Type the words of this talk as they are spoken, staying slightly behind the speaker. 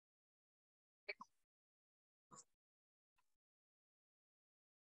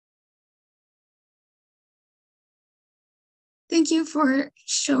Thank you for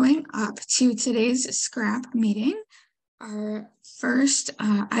showing up to today's scrap meeting. Our first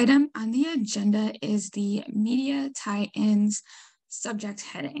item on the agenda is the media tie-ins subject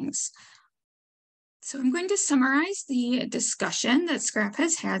headings. So I'm going to summarize the discussion that Scrap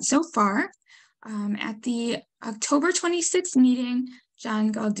has had so far. At the October 26th meeting,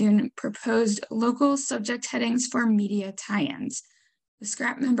 John Galdoon proposed local subject headings for media tie-ins. The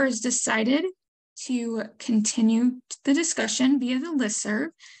Scrap members decided to continue the discussion via the listserv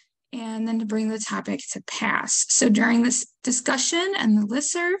and then to bring the topic to pass. So during this discussion and the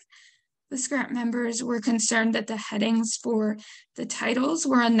listserv, the Scrap members were concerned that the headings for the titles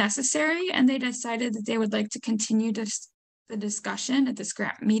were unnecessary, and they decided that they would like to continue the discussion at the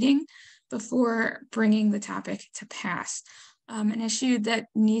Scrap meeting before bringing the topic to pass. An issue that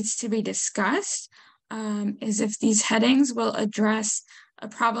needs to be discussed is if these headings will address a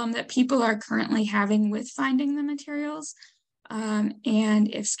problem that people are currently having with finding the materials, and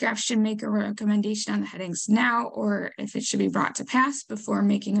if Scrap should make a recommendation on the headings now, or if it should be brought to pass before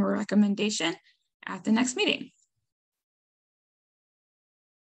making a recommendation at the next meeting.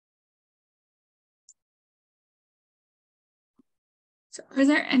 So are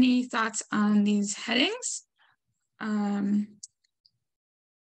there any thoughts on these headings?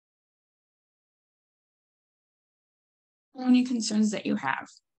 Any concerns that you have?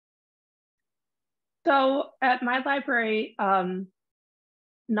 So at my library, none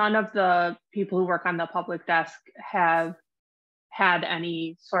of the people who work on the public desk have had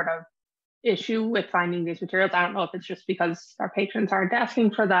any sort of issue with finding these materials. I don't know if it's just because our patrons aren't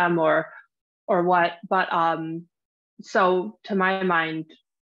asking for them or what, but so to my mind,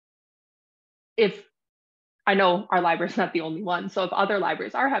 if I know our library is not the only one, so if other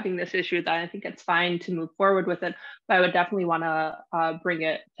libraries are having this issue, then I think it's fine to move forward with it. But I would definitely want to bring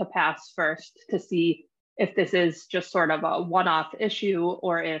it to pass first to see if this is just sort of a one-off issue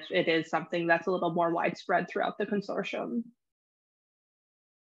or if it is something that's a little more widespread throughout the consortium.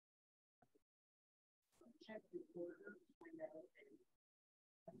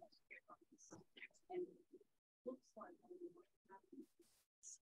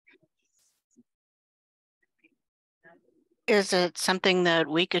 Is it something that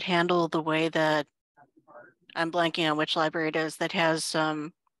we could handle the way that, I'm blanking on which library it is, that has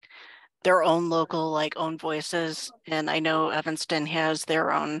their own local, like, own voices? And I know Evanston has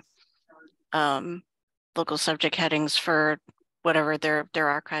their own local subject headings for whatever their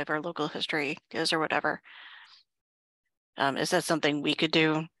archive or local history is or whatever. Is that something we could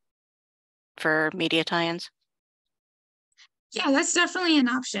do for media tie-ins? Yeah, that's definitely an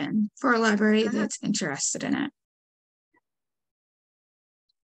option for a library that's interested in it.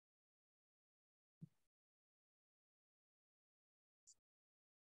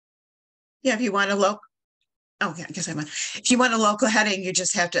 Yeah, if you want a local, okay, I guess I'm on. If you want a local heading, you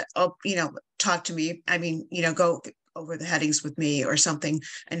just have to, talk to me. I mean, go over the headings with me or something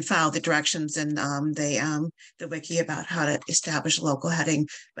and follow the directions and the wiki about how to establish a local heading.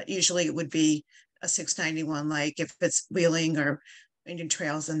 But usually it would be a 691, like if it's Wheeling or Indian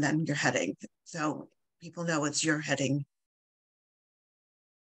Trails, and then your heading. So people know it's your heading.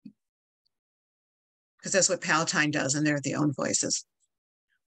 Because that's what Palatine does, and they're the own voices.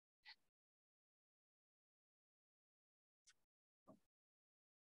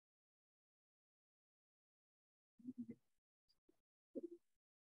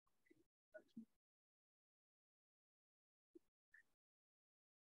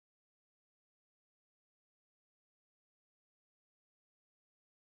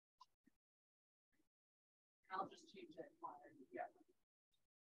 I'll just change that. Yeah.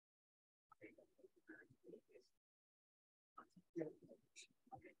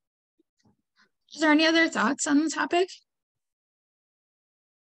 Is there any other thoughts on the topic?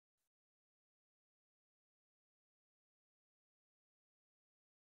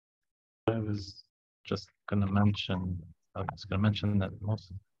 I was going to mention that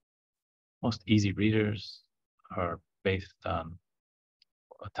most easy readers are based on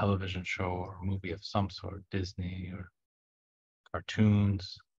a television show or movie of some sort, Disney or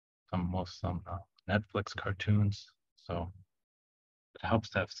cartoons, some Netflix cartoons. So it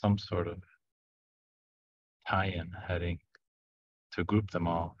helps to have some sort of tie-in heading to group them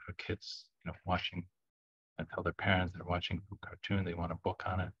all for kids, watching, and tell their parents they're watching a cartoon, they want a book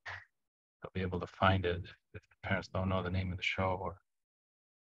on it. They'll be able to find it if the parents don't know the name of the show or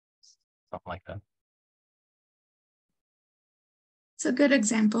something like that. It's a good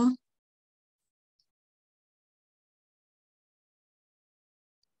example.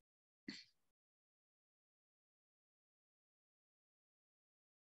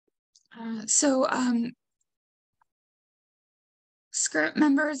 Scrap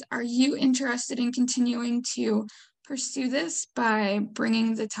members, are you interested in continuing to pursue this by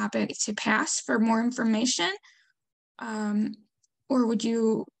bringing the topic to pass for more information? Or would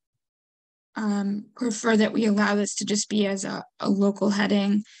you prefer that we allow this to just be as a local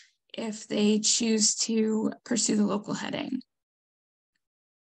heading if they choose to pursue the local heading?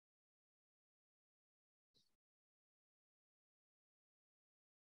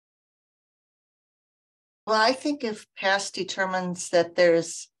 Well, I think if PASS determines that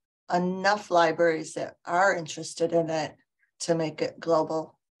there's enough libraries that are interested in it to make it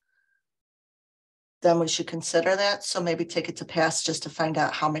global, then we should consider that. So maybe take it to PASS just to find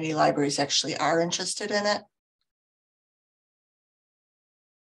out how many libraries actually are interested in it.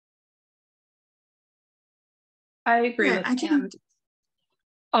 I agree Yeah, with I Tam. can.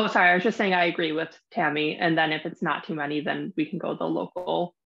 Oh, sorry, I was just saying I agree with Tammy. And then if it's not too many, then we can go the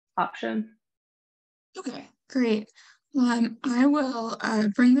local option. Okay, great. I will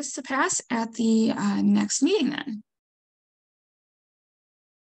bring this to pass at the next meeting then.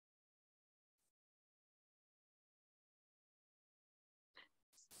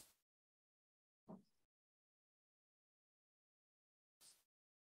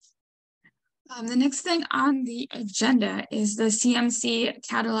 The next thing on the agenda is the CMC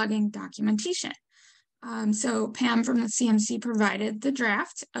cataloging documentation. So Pam from the CMC provided the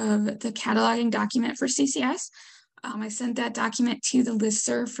draft of the cataloging document for CCS. I sent that document to the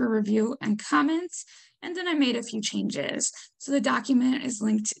listserv for review and comments, and then I made a few changes. So the document is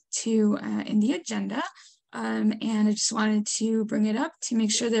linked to in the agenda, and I just wanted to bring it up to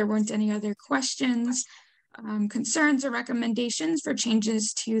make sure there weren't any other questions, concerns, or recommendations for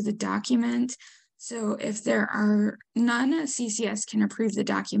changes to the document. So if there are none, CCS can approve the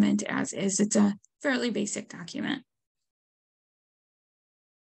document as is. It's a fairly basic document.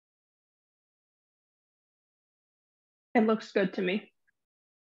 It looks good to me.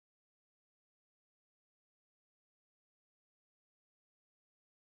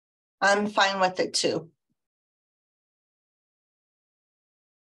 I'm fine with it too.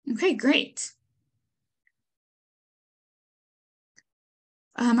 Okay, great.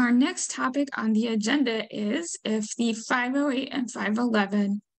 Our next topic on the agenda is if the 508 and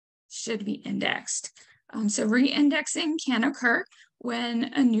 511 should be indexed. So re-indexing can occur when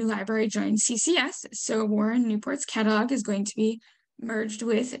a new library joins CCS. So Warren Newport's catalog is going to be merged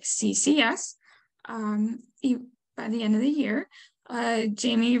with CCS by the end of the year.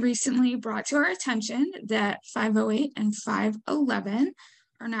 Jamie recently brought to our attention that 508 and 511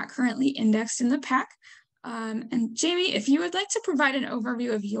 are not currently indexed in the pack. And Jamie, if you would like to provide an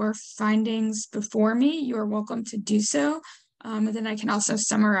overview of your findings before me, you are welcome to do so. And then I can also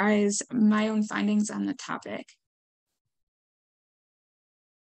summarize my own findings on the topic.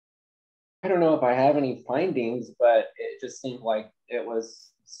 I don't know if I have any findings, but it just seemed like it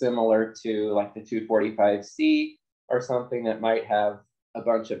was similar to like the 245C or something that might have a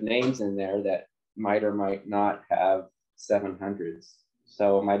bunch of names in there that might or might not have 700s.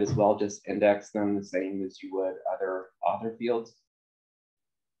 So might as well just index them the same as you would other author fields.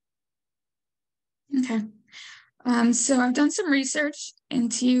 Okay. So I've done some research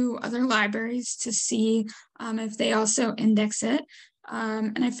into other libraries to see if they also index it.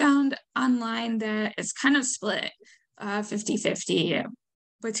 And I found online that it's kind of split 50-50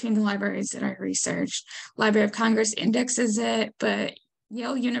 between the libraries that I researched. Library of Congress indexes it, but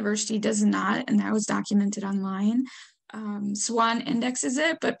Yale University does not, and that was documented online. Swan indexes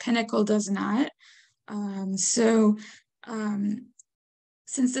it, but Pinnacle does not. Since the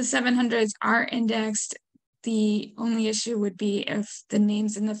 700s are indexed, the only issue would be if the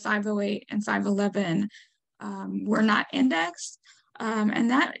names in the 508 and 511 were not indexed.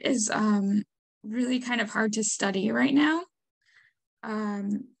 And that is really kind of hard to study right now.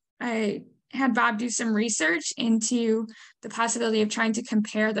 I had Bob do some research into the possibility of trying to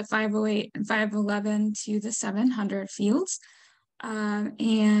compare the 508 and 511 to the 700 fields.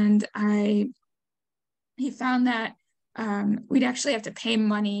 And he found that we'd actually have to pay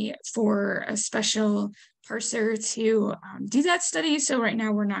money for a special parser to do that study. So right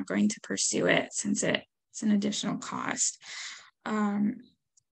now we're not going to pursue it since it's an additional cost. And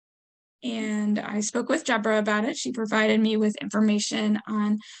I spoke with Deborah about it. She provided me with information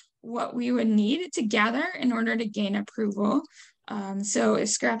on what we would need to gather in order to gain approval. So if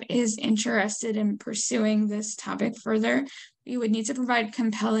Scrap is interested in pursuing this topic further, we would need to provide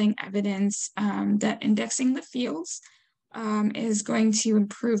compelling evidence that indexing the fields is going to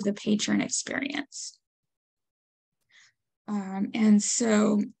improve the patron experience. And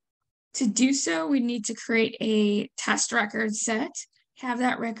so to do so, we need to create a test record set, have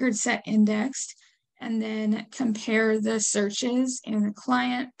that record set indexed, and then compare the searches in the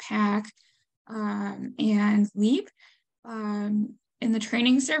client, pack, and Leap in the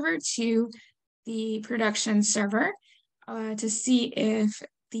training server to the production server to see if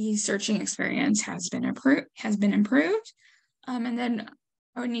the searching experience has been improved. And then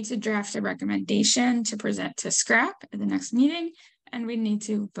I would need to draft a recommendation to present to Scrap at the next meeting, and we need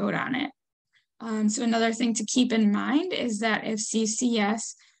to vote on it. So another thing to keep in mind is that if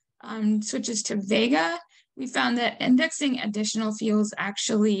CCS switches to Vega, we found that indexing additional fields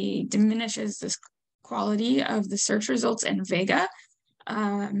actually diminishes the quality of the search results in Vega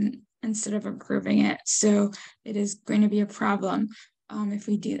instead of improving it. So it is going to be a problem if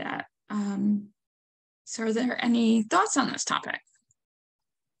we do that. So are there any thoughts on this topic?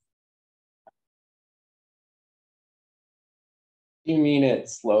 You mean it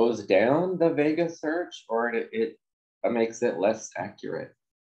slows down the Vega search, or it makes it less accurate?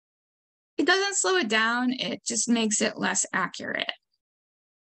 It doesn't slow it down, it just makes it less accurate.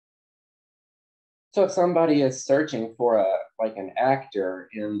 So if somebody is searching for an actor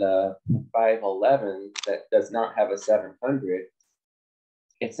in the 511 that does not have a 700,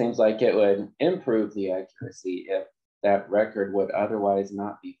 it seems like it would improve the accuracy if that record would otherwise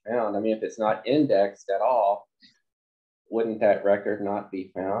not be found. I mean, if it's not indexed at all, wouldn't that record not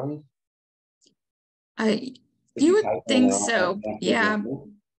be found? You would think so, yeah.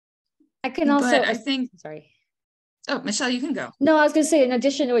 I can also, but I think, sorry. Oh, Michelle, you can go. No, I was going to say, in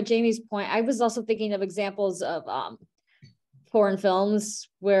addition to what Jamie's point, I was also thinking of examples of foreign films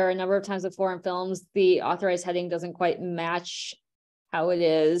where a number of times with foreign films, the authorized heading doesn't quite match how it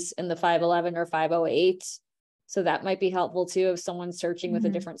is in the 511 or 508. So that might be helpful too if someone's searching with a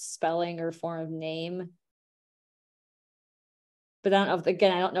different spelling or form of name. But I don't know if,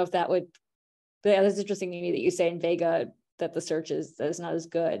 again, I don't know if that would, but that's interesting to me that you say in Vega that the search is not as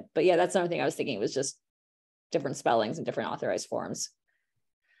good. But yeah, that's another thing I was thinking was just different spellings and different authorized forms.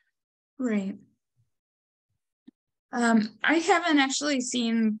 Right. I haven't actually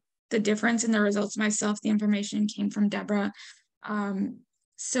seen the difference in the results myself. The information came from Deborah.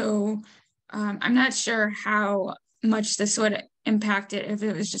 So I'm not sure how much this would impact it if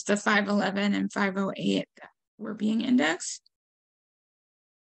it was just the 511 and 508 that were being indexed.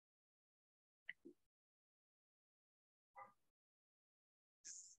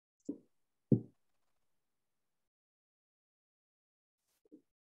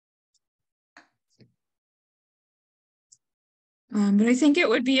 But I think it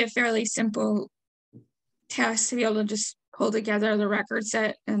would be a fairly simple task to be able to just pull together the record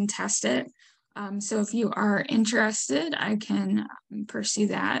set and test it. So if you are interested, I can pursue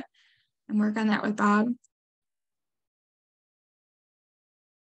that and work on that with Bob.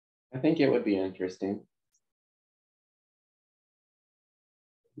 I think it would be interesting.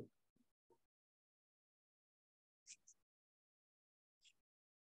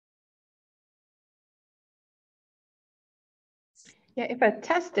 Yeah, if a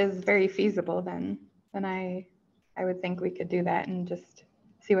test is very feasible, then I would think we could do that and just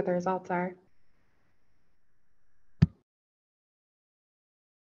see what the results are.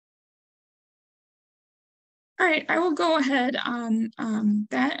 All right, I will go ahead on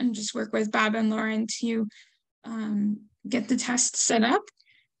that and just work with Bob and Lauren to get the test set up.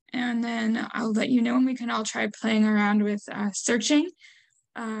 And then I'll let you know, and we can all try playing around with searching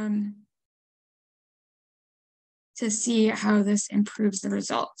to see how this improves the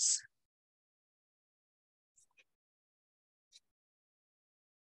results.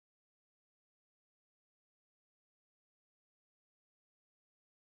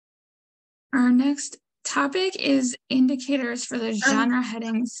 Our next topic is indicators for the genre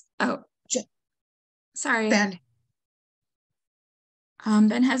headings. Oh, sorry. Ben.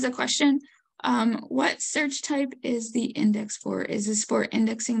 Ben has a question. What search type is the index for? Is this for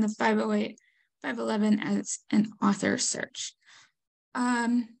indexing the 508, 511 as an author search?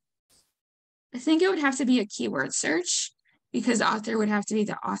 I think it would have to be a keyword search because author would have to be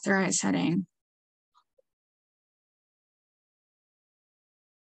the authorized heading.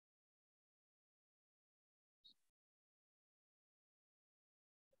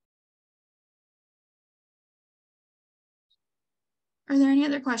 Are there any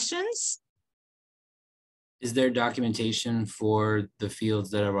other questions? Is there documentation for the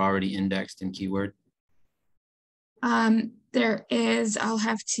fields that are already indexed in keyword? There is. I'll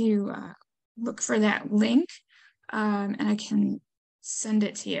have to look for that link and I can send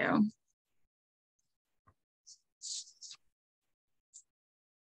it to you.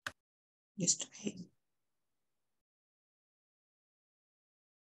 Yesterday.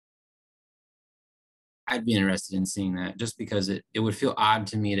 I'd be interested in seeing that, just because it would feel odd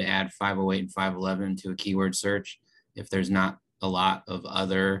to me to add 508 and 511 to a keyword search if there's not a lot of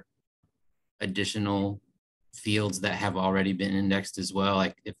other additional fields that have already been indexed as well.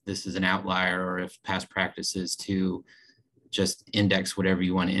 Like if this is an outlier, or if past practice is to just index whatever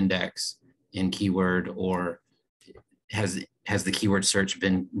you want to index in keyword, or has the keyword search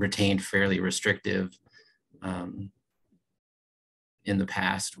been retained fairly restrictive in the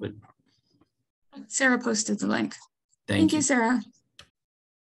past? Sarah posted the link. Thank you, Sarah.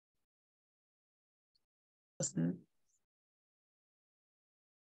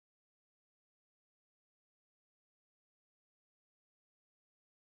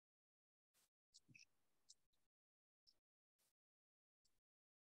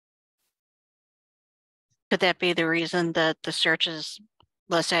 Could that be the reason that the search is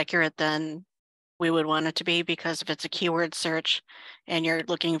less accurate than we would want it to be? Because if it's a keyword search and you're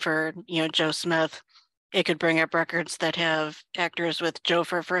looking for, Joe Smith, it could bring up records that have actors with Joe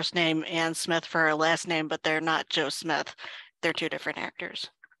for first name and Smith for a last name, but they're not Joe Smith. They're two different actors.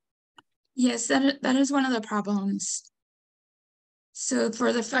 Yes, that is one of the problems. So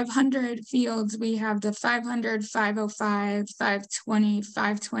for the 500 fields, we have the 500, 505, 520,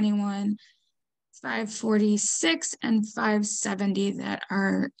 521, 546, and 570 that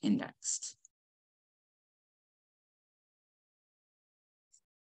are indexed.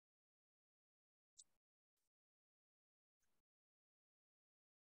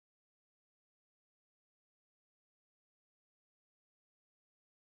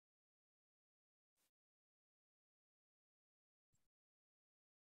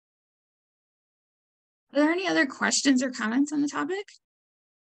 Are there any other questions or comments on the topic?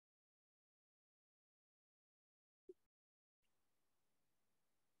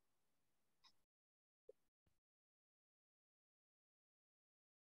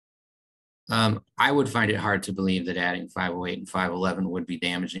 I would find it hard to believe that adding 508 and 511 would be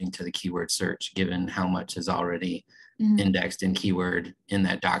damaging to the keyword search, given how much is already indexed in keyword in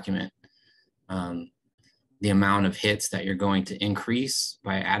that document. The amount of hits that you're going to increase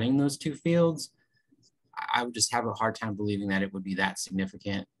by adding those two fields, I would just have a hard time believing that it would be that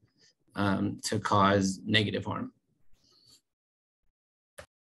significant to cause negative harm.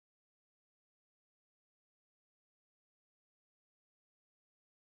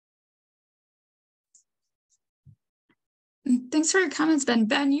 Thanks for your comments, Ben.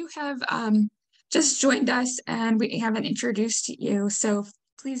 Ben, you have just joined us and we haven't introduced you, so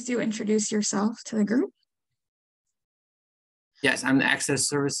please do introduce yourself to the group. Yes, I'm the Access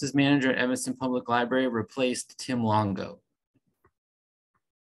Services Manager at Evanston Public Library, replaced Tim Longo.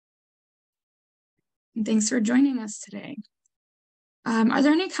 And thanks for joining us today. Are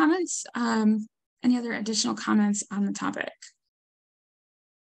there any comments, any other additional comments on the topic?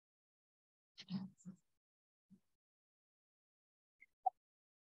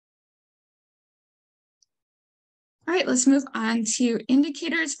 All right, let's move on to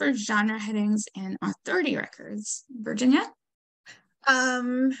indicators for genre headings and authority records. Virginia?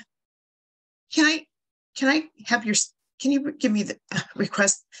 Can I have your, can you give me the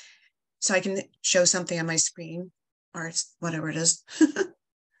request so I can show something on my screen, or it's whatever it is?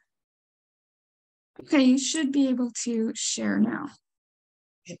 Okay, you should be able to share now.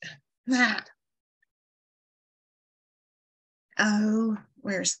 Oh,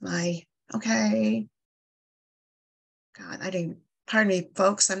 where's my, okay. God, I didn't, pardon me,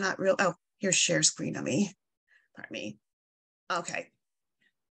 folks, I'm not real, oh, here's share screen on me, pardon me. Okay.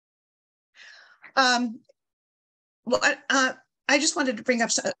 Well, I just wanted to bring up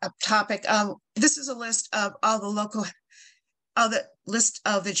a topic. This is a list of all the list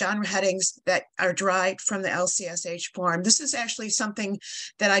of the genre headings that are derived from the LCSH form. This is actually something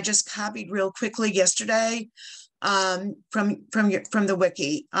that I just copied real quickly yesterday from the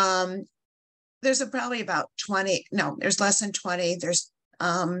wiki. There's probably about 20, no, there's less than 20. There's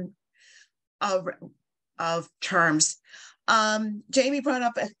of terms. Jamie brought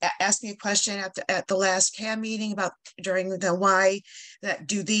up, asked me a question at the last CAM meeting about during the why that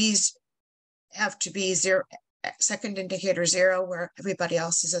do these have to be zero, second indicator 0, where everybody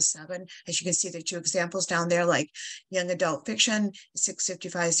else is a 7. As you can see, the two examples down there, like young adult fiction,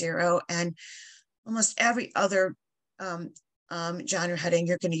 655-0, and almost every other genre heading,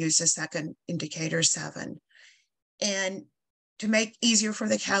 you're going to use the second indicator 7. And to make easier for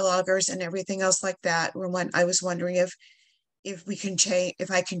the catalogers and everything else like that, I was wondering if we can change,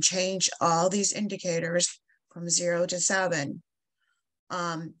 if I can change all these indicators from 0 to 7.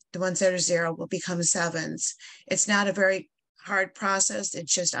 The ones that are 0 will become 7s. It's not a very hard process.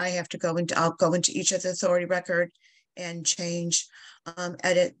 It's just I'll go into each of the authority record and change,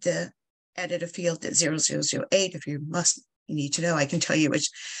 edit the added a field at 0008. If you need to know, I can tell you which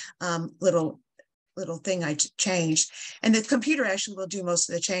little thing I changed. And the computer actually will do most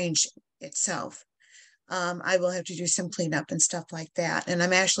of the change itself. I will have to do some cleanup and stuff like that. And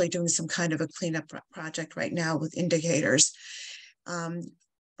I'm actually doing some kind of a cleanup project right now with indicators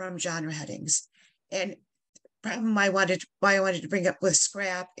from genre headings. And problem why I wanted to bring up with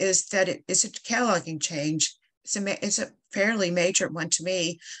scrap is that it's a cataloging change. It's a fairly major one to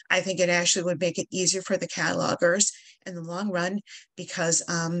me. I think it actually would make it easier for the catalogers in the long run, because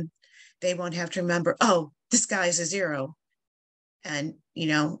they won't have to remember, oh, this guy's a 0. And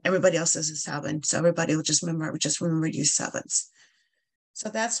everybody else is a 7. So everybody will just remember to use 7s. So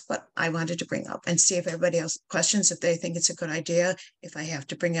that's what I wanted to bring up, and see if everybody else questions, if they think it's a good idea. If I have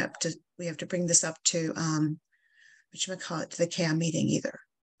to we have to bring this up to to the CAM meeting either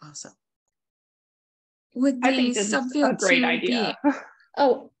also. Would I the think this is a subfield great 2 idea.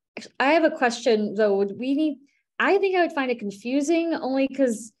 Oh, I have a question though. I think I would find it confusing only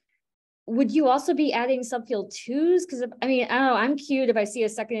because would you also be adding subfield 2s? Because I mean, I don't know, I'm cued if I see a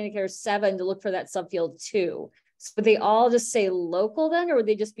second indicator 7 to look for that subfield 2. So would they all just say local then, or would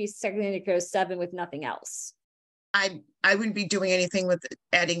they just be second indicator 7 with nothing else? I wouldn't be doing anything with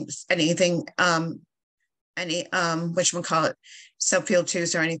adding anything, whatchamacallit, subfield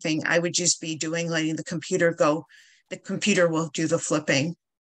 2s or anything. I would just be letting the computer go. The computer will do the flipping.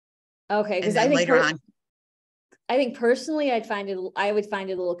 Okay, because I think later on, I think personally, I would find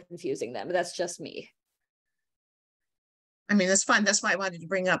it a little confusing then, but that's just me. I mean, that's fine. That's why I wanted to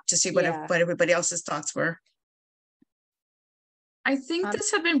bring up to see what everybody else's thoughts were. I think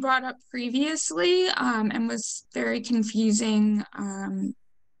this had been brought up previously and was very confusing,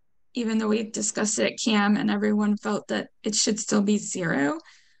 even though we discussed it at CAM and everyone felt that it should still be 0.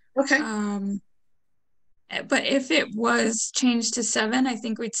 Okay. But if it was changed to 7, I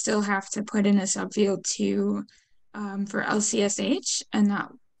think we'd still have to put in a subfield 2 for LCSH, and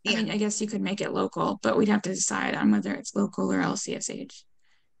not, I mean, I guess you could make it local, but we'd have to decide on whether it's local or LCSH.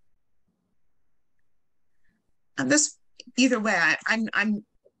 Either way, I'm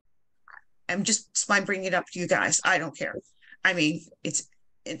just fine bringing it up to you guys. I don't care. I mean, it's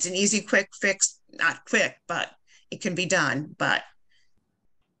an easy, quick fix. Not quick, but it can be done. But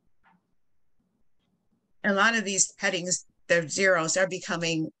a lot of these headings, they're zeros are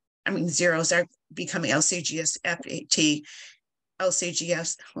becoming. I mean, zeros are becoming LCGS, FAT,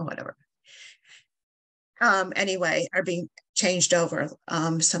 LCGS, whatever. Anyway, are being changed over.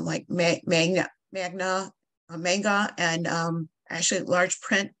 Some like Manga, and actually large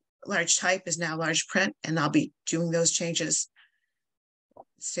type is now large print, and I'll be doing those changes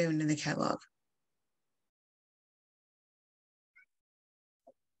soon in the catalog.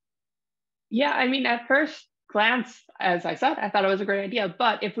 Yeah, I mean, at first glance, as I said, I thought it was a great idea,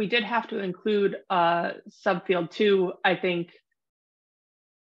 but if we did have to include subfield 2, I think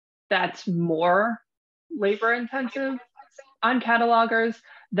that's more labor intensive on catalogers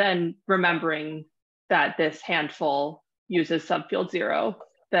than remembering that this handful uses subfield 0,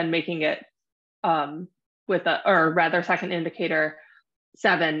 than making it with or rather second indicator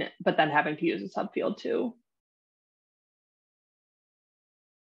 7, but then having to use a subfield 2.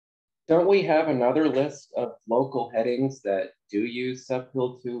 Don't we have another list of local headings that do use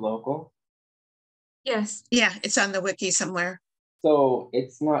subfield 2 local? Yes. Yeah, it's on the wiki somewhere. So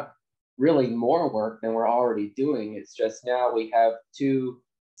it's not really more work than we're already doing. It's just now we have 2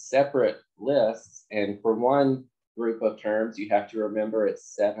 separate lists, and for one group of terms, you have to remember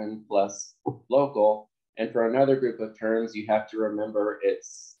it's 7 plus local, and for another group of terms, you have to remember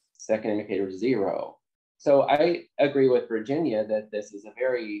it's second indicator 0. So I agree with Virginia that this is a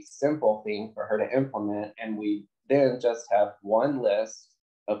very simple thing for her to implement, and we then just have one list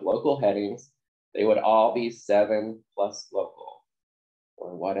of local headings. They would all be 7 plus local,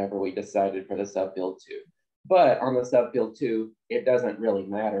 or whatever we decided for the subfield 2. But on the subfield 2, it doesn't really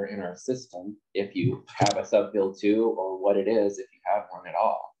matter in our system if you have a subfield 2 or what it is if you have one at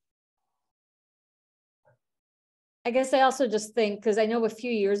all. I guess I also just think, because I know a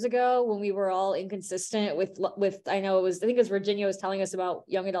few years ago when we were all inconsistent with I think it was Virginia was telling us about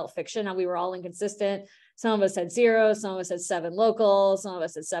young adult fiction, how we were all inconsistent. Some of us had 0, some of us had 7 local, some of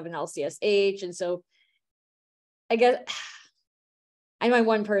us had 7 LCSH. And so I guess I'm my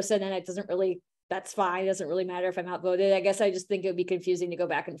one person, and it doesn't really, that's fine. It doesn't really matter if I'm outvoted. I guess I just think it would be confusing to go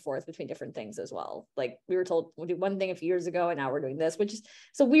back and forth between different things as well. Like we were told we'll do one thing a few years ago, and now we're doing this, which is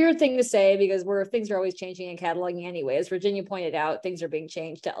it's a weird thing to say because things are always changing in cataloging anyway. As Virginia pointed out, things are being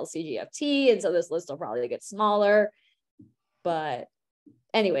changed to LCGFT, and so this list will probably get smaller. But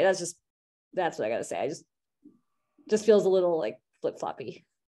anyway, that's what I gotta say. I just feels a little like flip-floppy.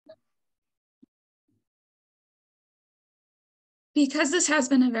 Because this has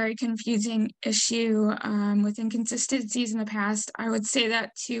been a very confusing issue with inconsistencies in the past, I would say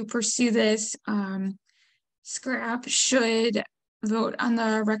that to pursue this, scrap should vote on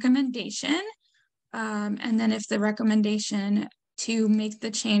the recommendation. And then if the recommendation to make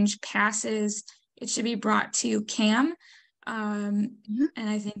the change passes, it should be brought to CAM. And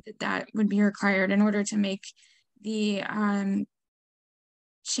I think that that would be required in order to make the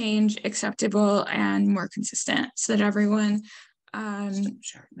change acceptable and more consistent so that everyone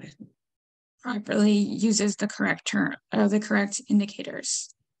properly uses the correct term or the correct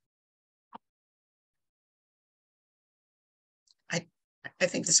indicators. I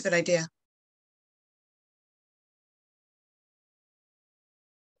think that's a good idea.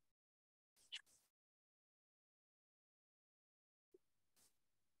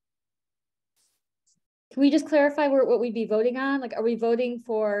 Can we just clarify what we'd be voting on? Like, are we voting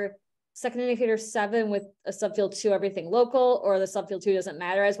for second indicator 7 with a subfield 2, everything local, or the subfield 2 doesn't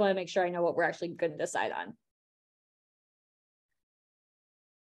matter? I just want to make sure I know what we're actually going to decide on.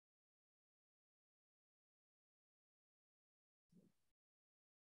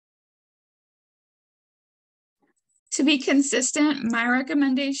 To be consistent, my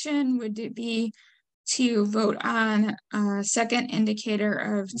recommendation would be to vote on a second indicator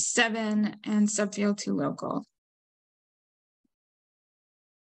of 7 and subfield 2 local.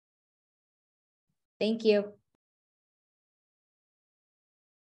 Thank you.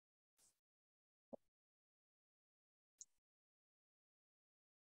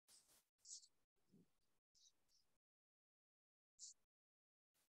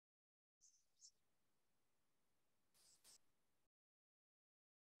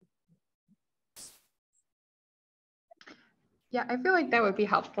 Yeah, I feel like that would be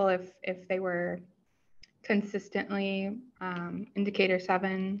helpful if they were consistently indicator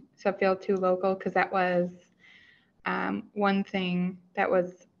 7, subfield 2 local, because that was one thing that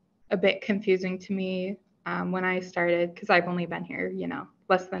was a bit confusing to me when I started, because I've only been here, you know,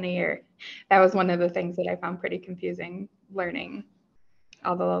 less than a year. That was one of the things that I found pretty confusing, learning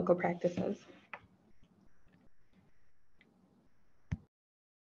all the local practices.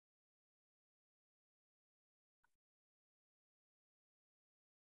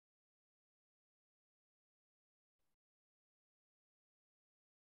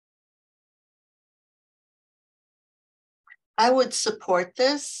 I would support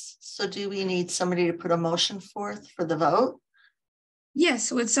this. So do we need somebody to put a motion forth for the vote?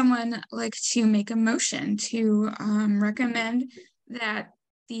 Yes, would someone like to make a motion to recommend that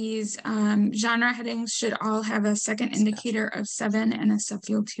these genre headings should all have a second indicator of 7 and a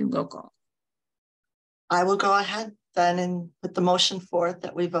subfield 2 local? I will go ahead then and put the motion forth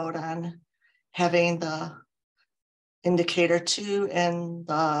that we vote on having the indicator 2 and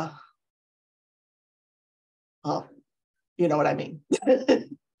the, oh, you know what I mean.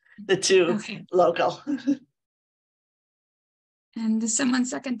 The 2 Okay. local. And does someone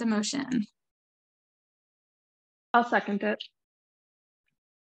second the motion? I'll second it.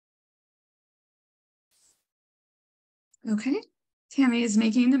 Okay. Tammy is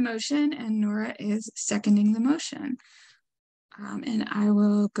making the motion and Nora is seconding the motion. And I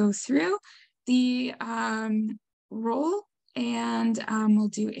will go through the roll and we'll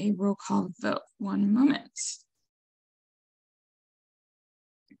do a roll call vote. One moment.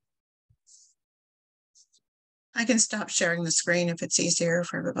 I can stop sharing the screen if it's easier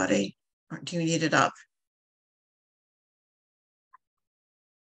for everybody. Or do you need it up?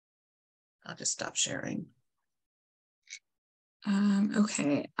 I'll just stop sharing.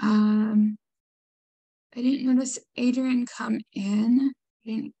 Okay. I didn't notice Adrian come in.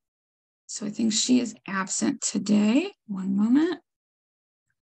 So I think she is absent today. One moment.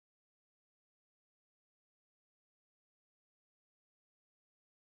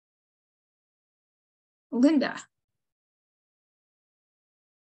 Linda.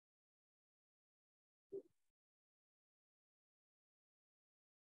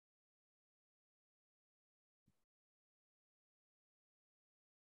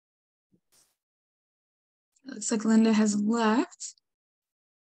 It looks like Linda has left.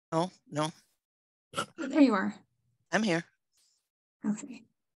 Oh, no, Oh, there you are. I'm here. Okay.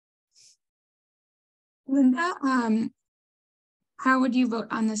 Linda, how would you vote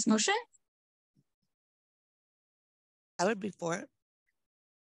on this motion? I would be for it.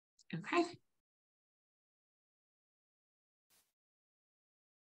 Okay.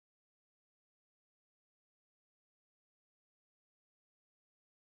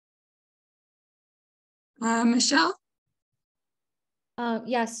 Michelle?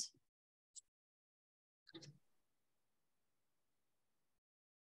 Yes.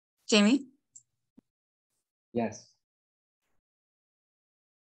 Jamie? Yes.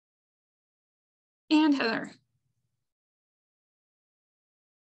 And Heather.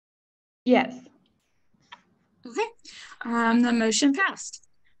 Yes. Okay, the motion passed.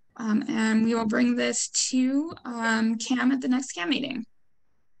 And we will bring this to CAM at the next CAM meeting.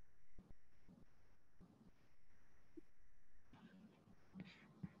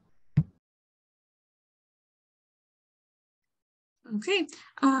 Okay,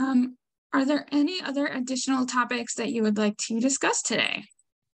 are there any other additional topics that you would like to discuss today?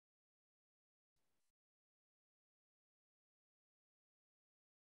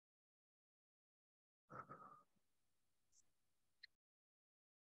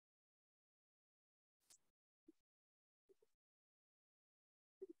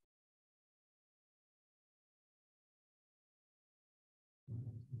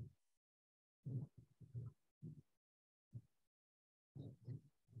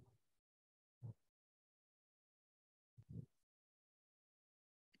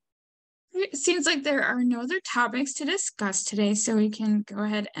 It seems like there are no other topics to discuss today, so we can go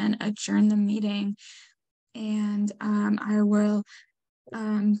ahead and adjourn the meeting. And I will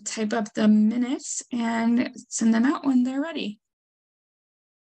type up the minutes and send them out when they're ready.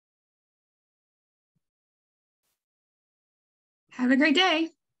 Have a great day.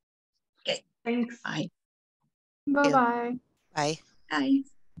 Okay. Thanks. Bye. Bye-bye. Bye. Bye.